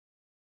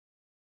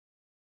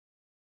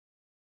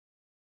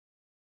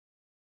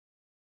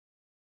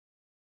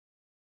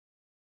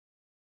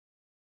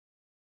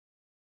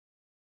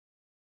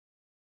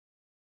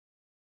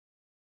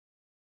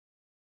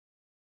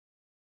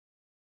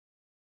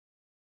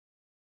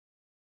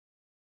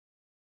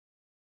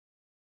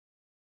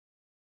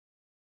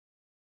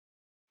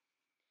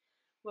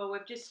Well,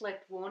 we've just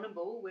left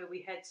Warrnambool where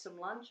we had some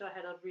lunch. I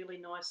had a really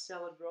nice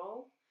salad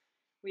roll.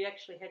 We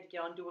actually had to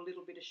go and do a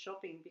little bit of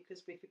shopping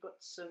because we forgot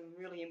some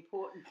really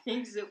important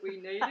things that we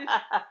needed.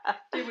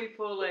 Did we,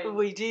 Pauline?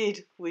 We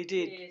did.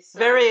 Yeah, so,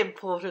 very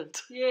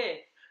important. Yeah.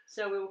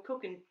 So we were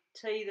cooking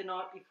tea the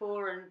night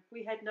before and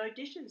we had no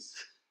dishes.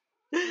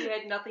 We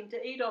had nothing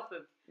to eat off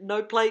of.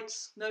 No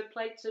plates. No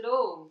plates at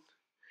all.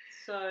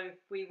 So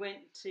we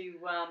went to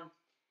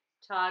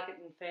Target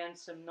and found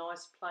some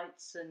nice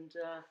plates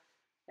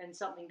and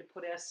something to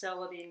put our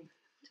salad in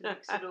to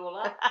mix it all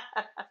up.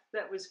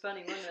 That was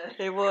funny, wasn't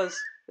it? It was.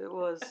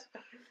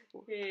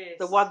 Yes.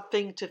 The one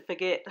thing to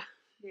forget.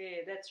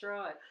 Yeah, that's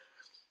right.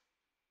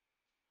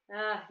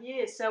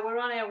 Yeah, so we're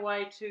on our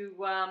way to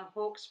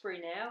Hawkesbury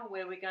now,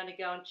 where we're going to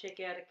go and check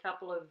out a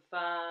couple of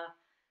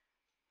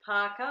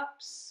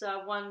Parkups.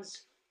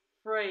 One's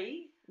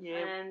free,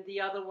 and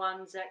the other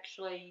one's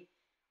actually,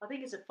 I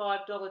think it's a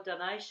 $5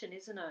 donation,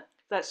 isn't it?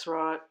 That's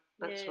right.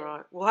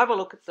 Right. We'll have a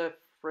look at the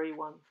free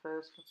one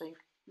first, I think.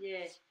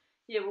 Yeah,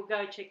 we'll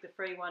go check the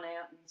free one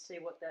out and see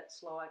what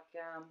that's like.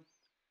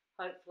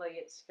 Hopefully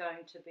it's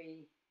going to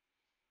be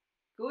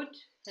good.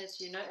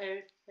 As you know,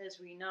 as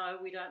we know,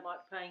 we don't like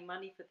paying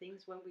money for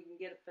things when we can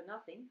get it for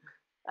nothing.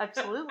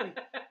 Absolutely.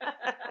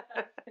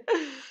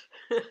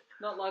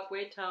 Not like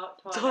we're tight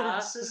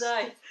asses,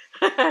 eh?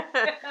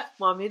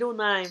 My middle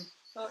name.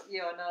 Oh,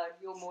 yeah, I know.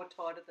 You're more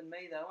tighter than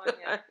me, though, aren't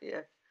you?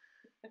 Yeah.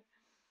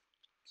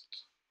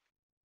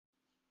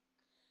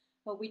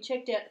 Well, we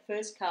checked out the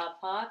first car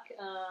park.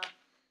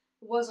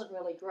 It wasn't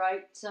really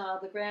great.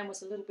 The ground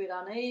was a little bit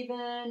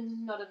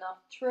uneven, not enough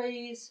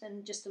trees,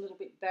 and just a little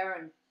bit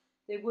barren.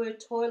 There were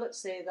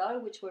toilets there though,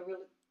 which were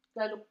really,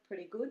 they looked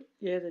pretty good.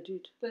 Yeah, they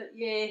did. But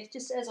yeah,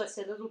 just as I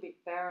said, a little bit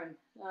barren.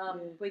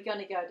 We're going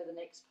to go to the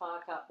next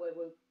park up where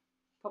we'll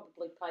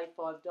probably pay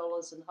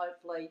 $5 and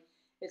hopefully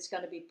it's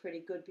going to be pretty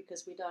good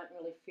because we don't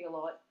really feel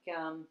like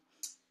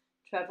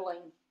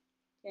travelling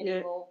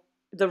anymore. Yeah.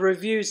 The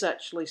reviews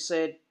actually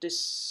said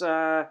this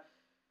park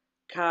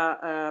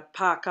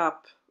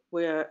up,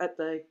 we're at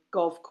the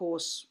golf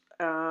course,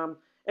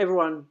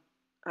 everyone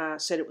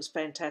said it was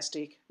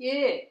fantastic.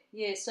 Yeah,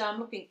 so I'm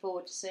looking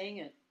forward to seeing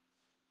it.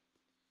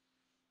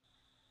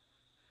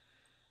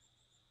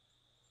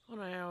 On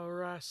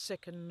our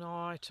second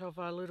night of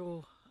our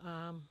little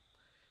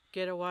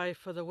getaway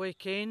for the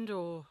weekend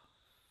or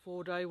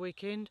 4-day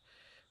weekend,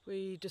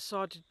 we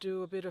decided to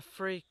do a bit of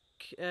free,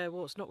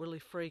 well, it's not really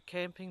free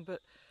camping,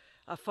 but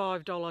a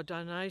 $5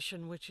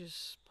 donation, which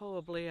is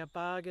probably a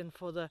bargain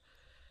for the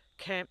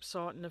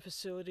campsite and the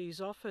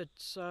facilities offered.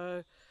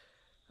 So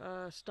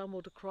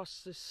stumbled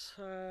across this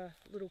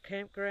little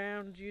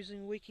campground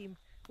using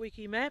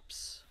wiki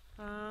maps.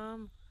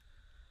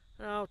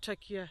 I'll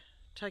take you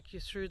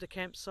through the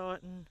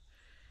campsite and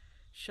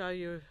show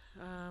you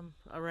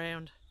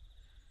around.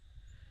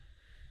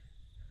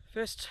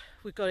 First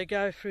we've got to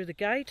go through the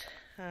gate,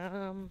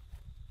 and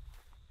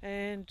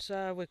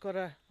we've got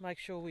to make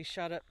sure we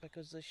shut it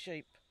because there's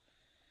sheep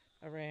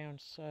around,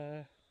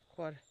 so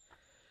quite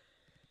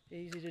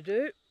easy to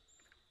do.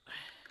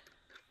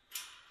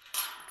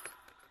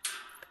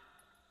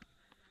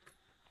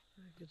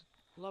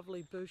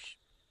 Lovely bush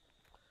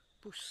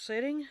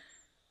setting.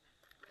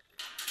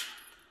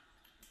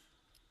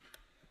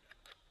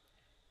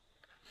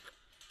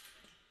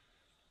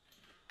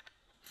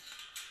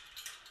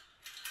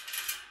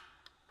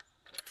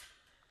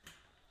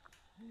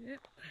 Yep,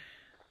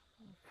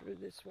 through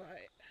this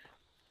way.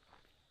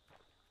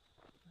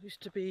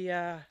 Used to be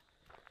a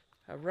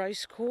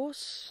race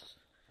course,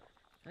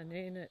 and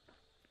then it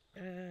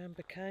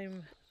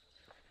became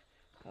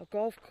a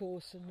golf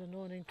course in the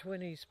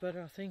 1920s, but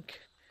I think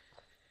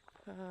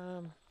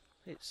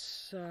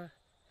it's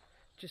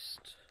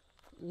just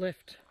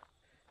left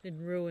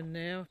in ruin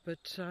now,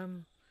 but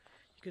you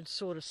can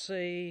sort of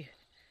see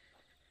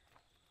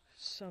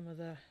some of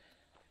the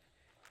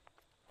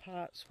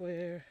parts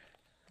where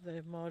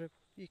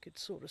you could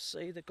sort of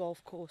see the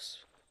golf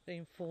course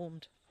being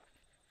formed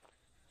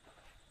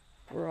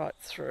right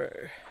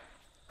through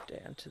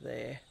down to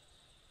there.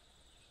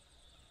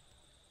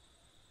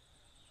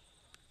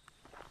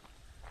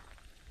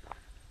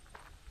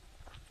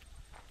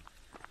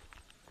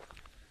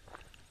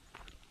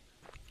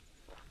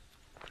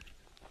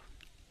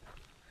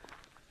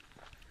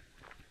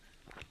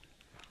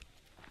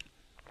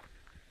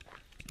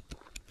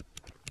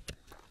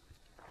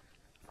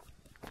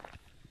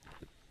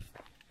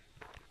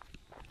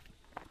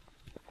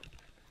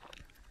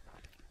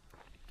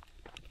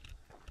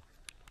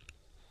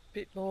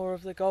 Bit more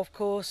of the golf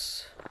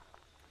course,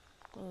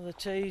 one of the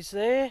tees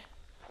there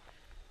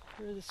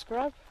through the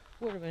scrub.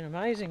 Would have been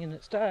amazing in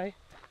its day.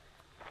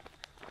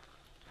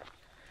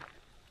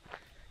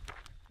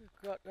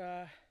 We've got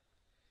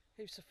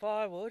heaps of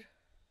firewood,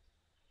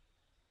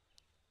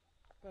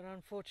 but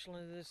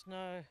unfortunately there's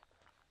no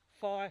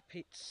fire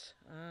pits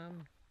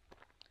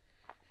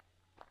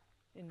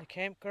in the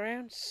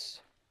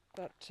campgrounds,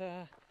 but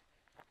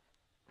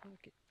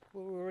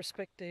we'll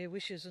respect their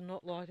wishes and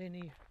not light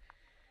any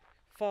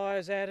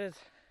fires out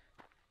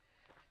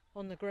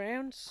on the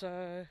ground,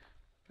 so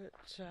but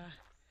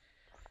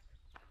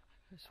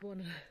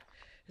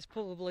it's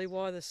probably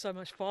why there's so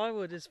much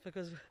firewood, is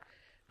because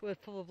we're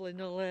probably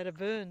not allowed to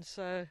burn,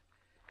 so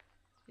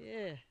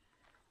yeah,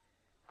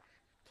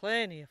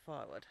 plenty of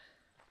firewood.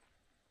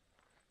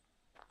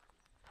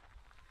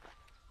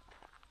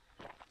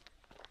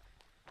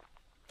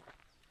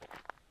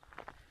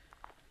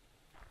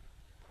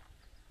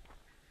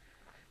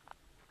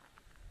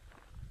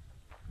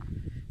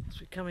 As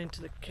we come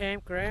into the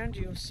campground,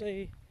 you'll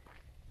see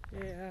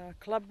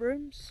club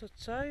rooms, I'd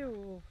say,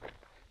 or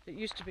it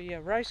used to be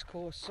a race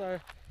course, so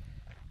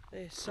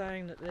they're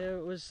saying that there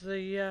was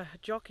the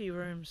jockey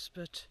rooms,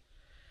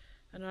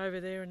 and over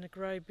there in the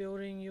grey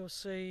building you'll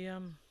see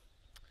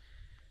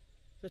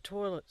the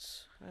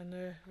toilets, and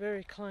they're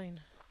very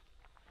clean.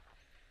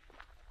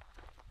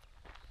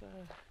 So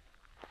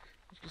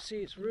you can see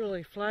it's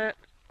really flat,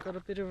 got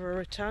a bit of a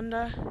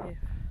rotunda,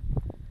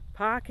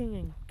 parking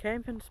and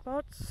camping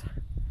spots,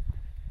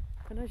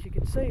 and as you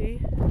can see,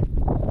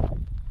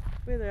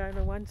 we're the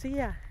only ones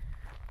here.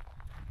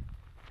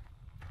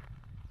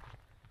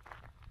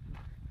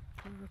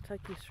 And I'll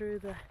take you through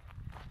the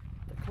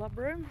club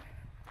room.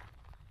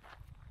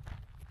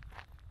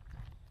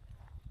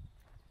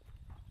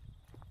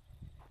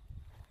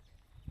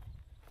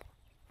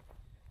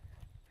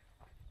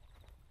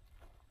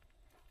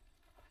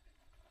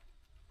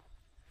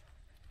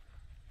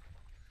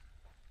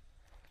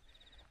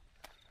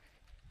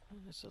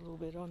 And there's a little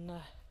bit on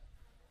the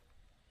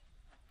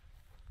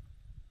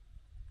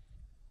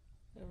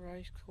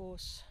race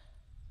course,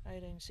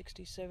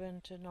 1867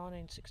 to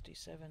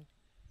 1967.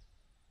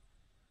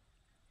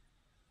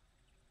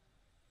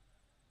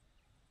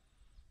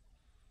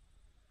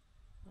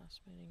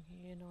 Last meeting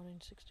here,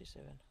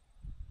 1967.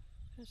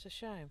 It's a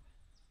shame.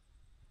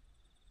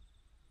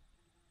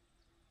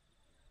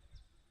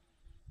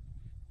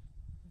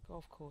 The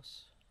golf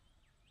course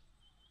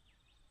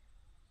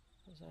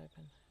was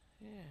open.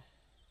 Yeah.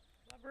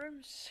 Club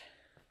rooms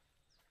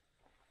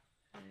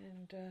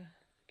and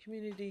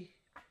community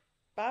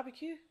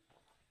barbecue,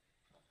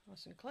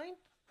 nice and clean.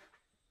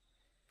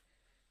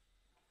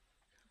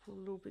 A couple of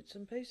little bits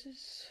and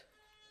pieces.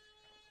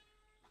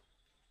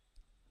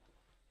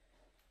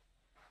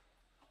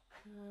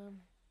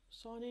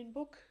 Sign-in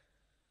book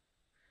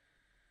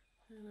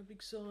and a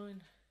big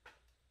sign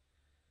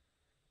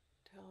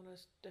telling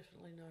us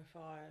definitely no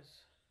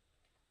fires.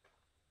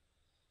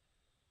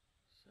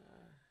 So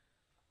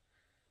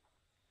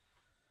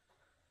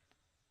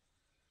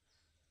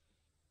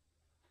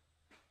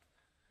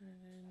and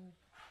then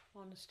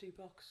honesty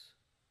box.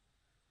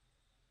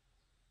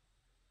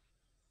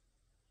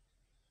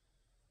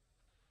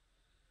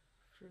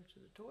 Through to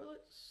the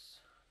toilets.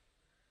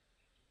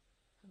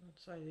 And I'd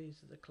say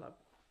these are the club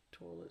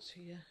toilets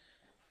here.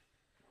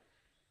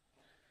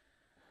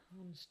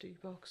 Honesty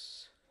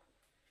box.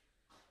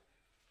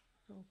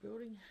 Old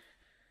building.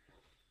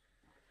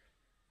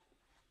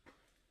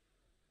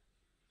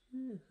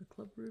 Yeah, the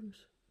club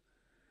rooms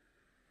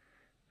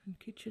and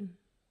kitchen.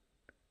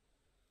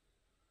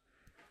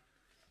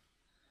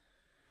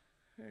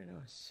 Very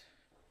nice.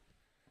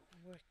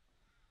 We're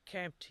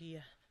camped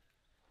here.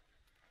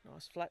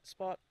 Nice flat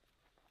spot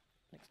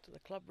next to the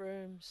club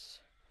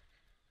rooms.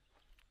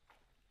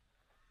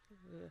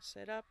 The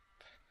setup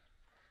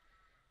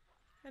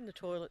and the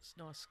toilet's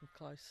nice and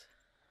close.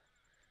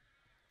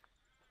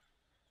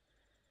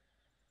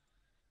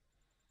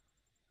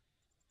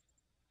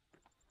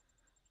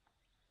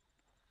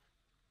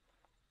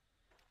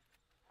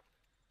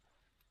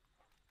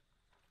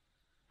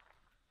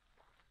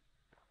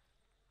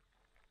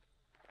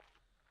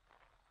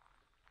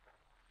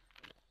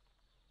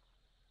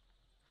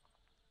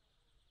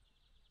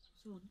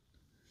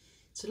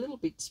 It's a little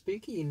bit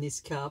spooky in this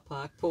car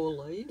park,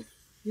 Pauline.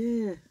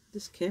 Yeah,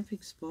 this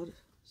camping spot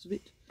is a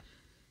bit.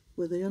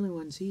 We're the only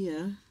ones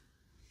here.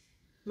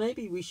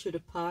 Maybe we should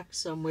have parked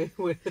somewhere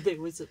where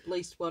there was at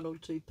least one or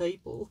two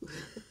people.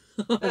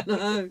 I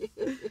know.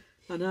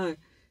 I know.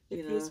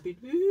 It feels a bit.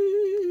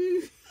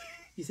 You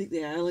think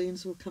the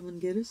aliens will come and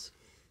get us?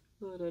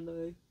 I don't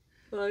know.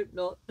 I hope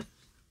not.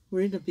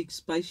 We're in a big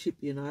spaceship,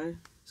 you know.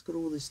 It's got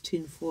all this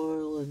tin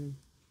foil and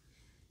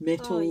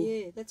metal. Oh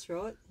yeah, that's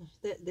right.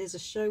 There's a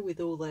show with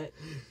all that,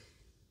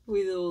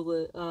 with all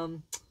the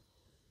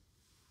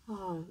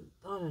I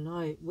don't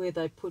know, where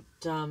they put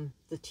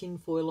the tin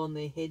foil on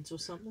their heads or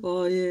something.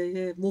 Oh yeah,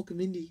 yeah, Mork and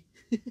Mindy.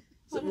 Is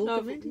it Mork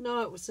and Mindy?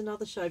 No, it was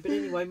another show, but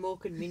anyway,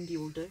 Mork and Mindy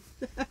will do.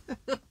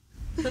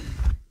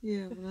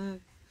 Yeah, I know.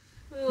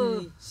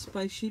 Oh.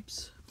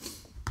 Spaceships.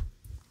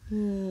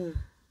 Oh.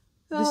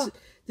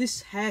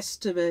 This has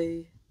to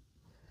be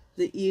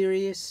the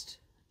eeriest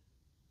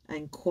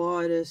and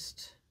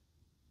quietest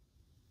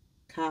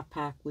car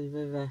park we've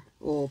ever,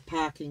 or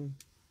parking.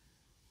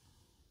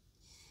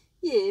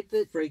 Yeah,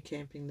 but free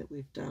camping that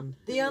we've done.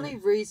 The only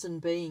reason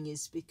being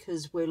is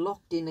because we're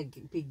locked in a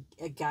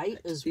gate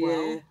as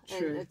well. Yeah,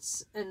 true.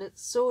 And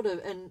it's sort of,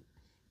 and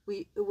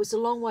it was a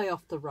long way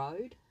off the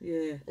road.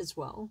 Yeah. As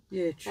well.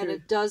 Yeah, true. And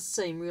it does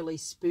seem really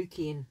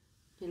spooky and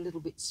a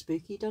little bit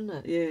spooky, doesn't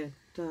it? Yeah, it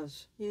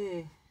does.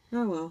 Yeah.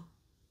 Oh well.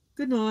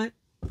 Good night.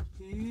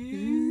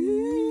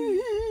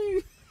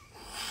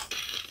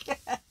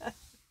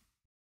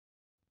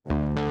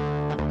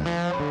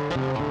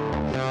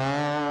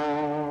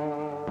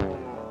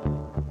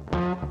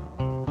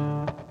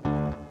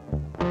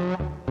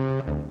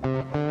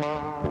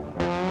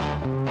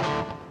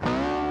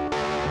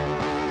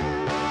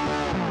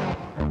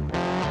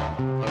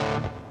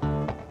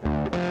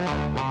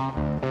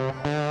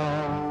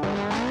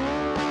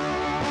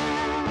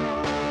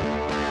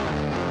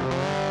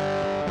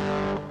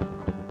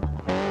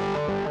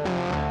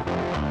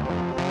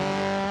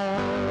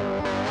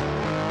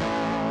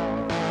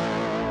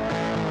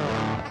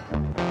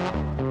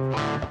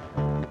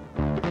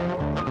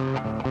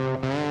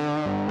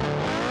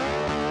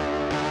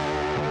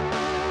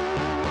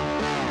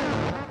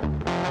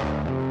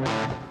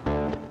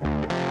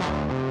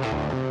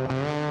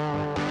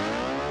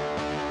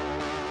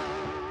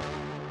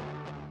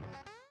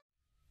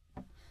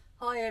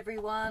 Hi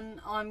everyone,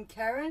 I'm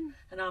Karen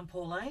And I'm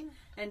Pauline.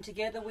 and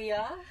together we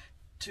are.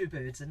 Two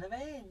birds in a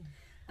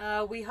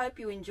van. We hope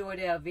you enjoyed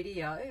our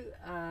video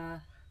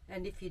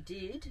and if you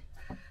did,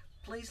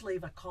 Please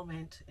leave a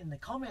comment in the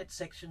comment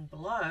section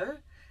below.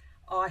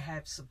 I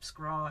have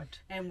subscribed.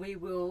 and we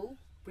will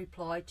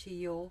reply to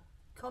your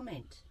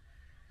comment.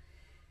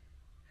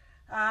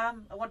 I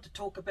want to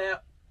talk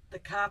about the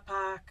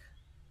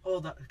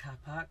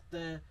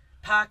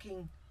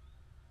parking,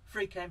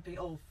 free camping,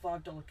 or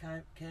 $5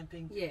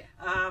 camping. Yeah.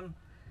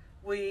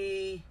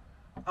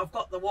 I've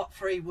got the what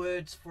 3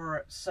 words for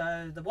it.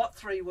 So the what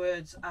 3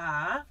 words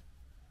are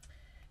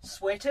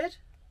sweated,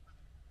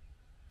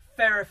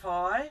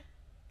 verify,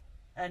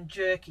 and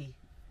jerky.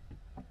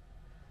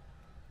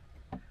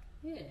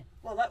 Yeah.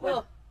 Well, that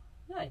Well,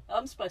 hey,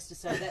 I'm supposed to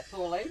say that,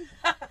 Pauline.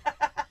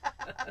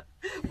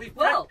 we've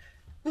Well,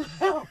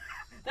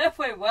 that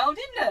went well,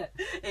 didn't it?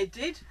 it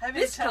did.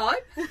 This time.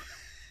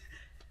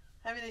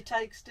 How many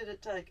takes did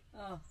it take?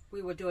 Oh,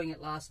 we were doing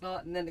it last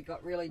night and then it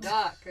got really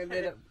dark and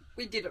then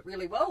we did it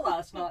really well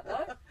last night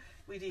though.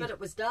 We did. But it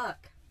was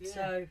dark. Yeah.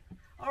 So,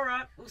 All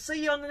right, we'll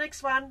see you on the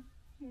next one.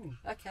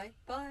 okay,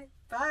 bye.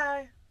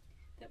 Bye.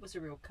 That was a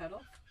real cut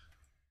off.